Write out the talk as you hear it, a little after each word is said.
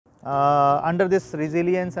under this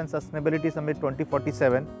Resilience and Sustainability Summit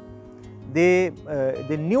 2047,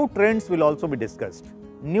 the new trends will also be discussed.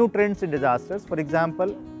 New trends in disasters, for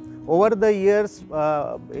example, over the years,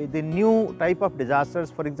 the new type of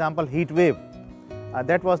disasters, for example, heat wave,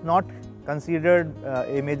 that was not considered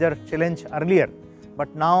a major challenge earlier,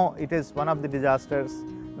 but now it is one of the disasters.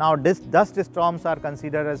 Now dust storms are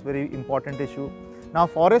considered as very important issue. Now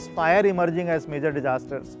forest fire emerging as major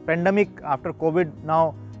disasters. Pandemic after COVID,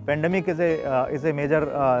 now pandemic is a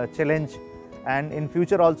major challenge, and in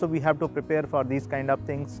future also we have to prepare for these kind of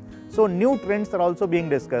things. So new trends are also being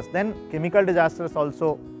discussed. Then chemical disasters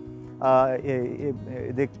also,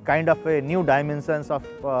 the kind of a new dimensions of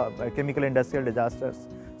chemical industrial disasters.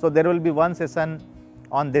 So there will be one session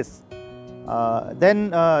on this. Then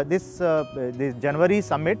the January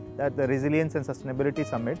summit, the Resilience and Sustainability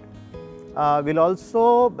Summit, will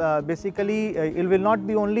also basically, it will not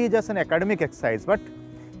be only just an academic exercise, but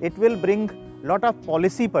it will bring lot of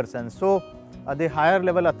policy persons. So the higher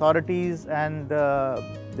level authorities and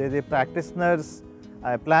the practitioners,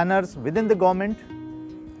 planners within the government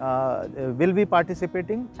will be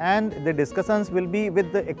participating, and the discussions will be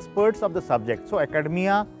with the experts of the subject. So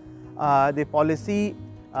academia, the policy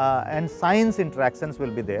and science interactions will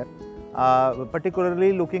be there,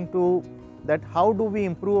 particularly looking to that how do we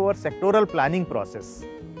improve our sectoral planning process,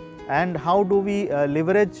 and how do we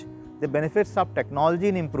leverage the benefits of technology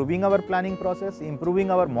in improving our planning process, improving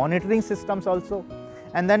our monitoring systems also,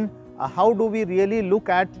 and then how do we really look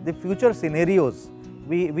at the future scenarios.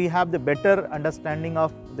 We have the better understanding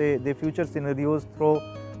of the future scenarios through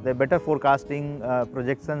the better forecasting,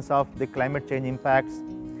 projections of the climate change impacts,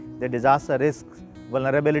 the disaster risks,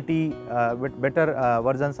 vulnerability, with better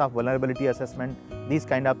versions of vulnerability assessment. These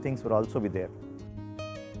kind of things will also be there.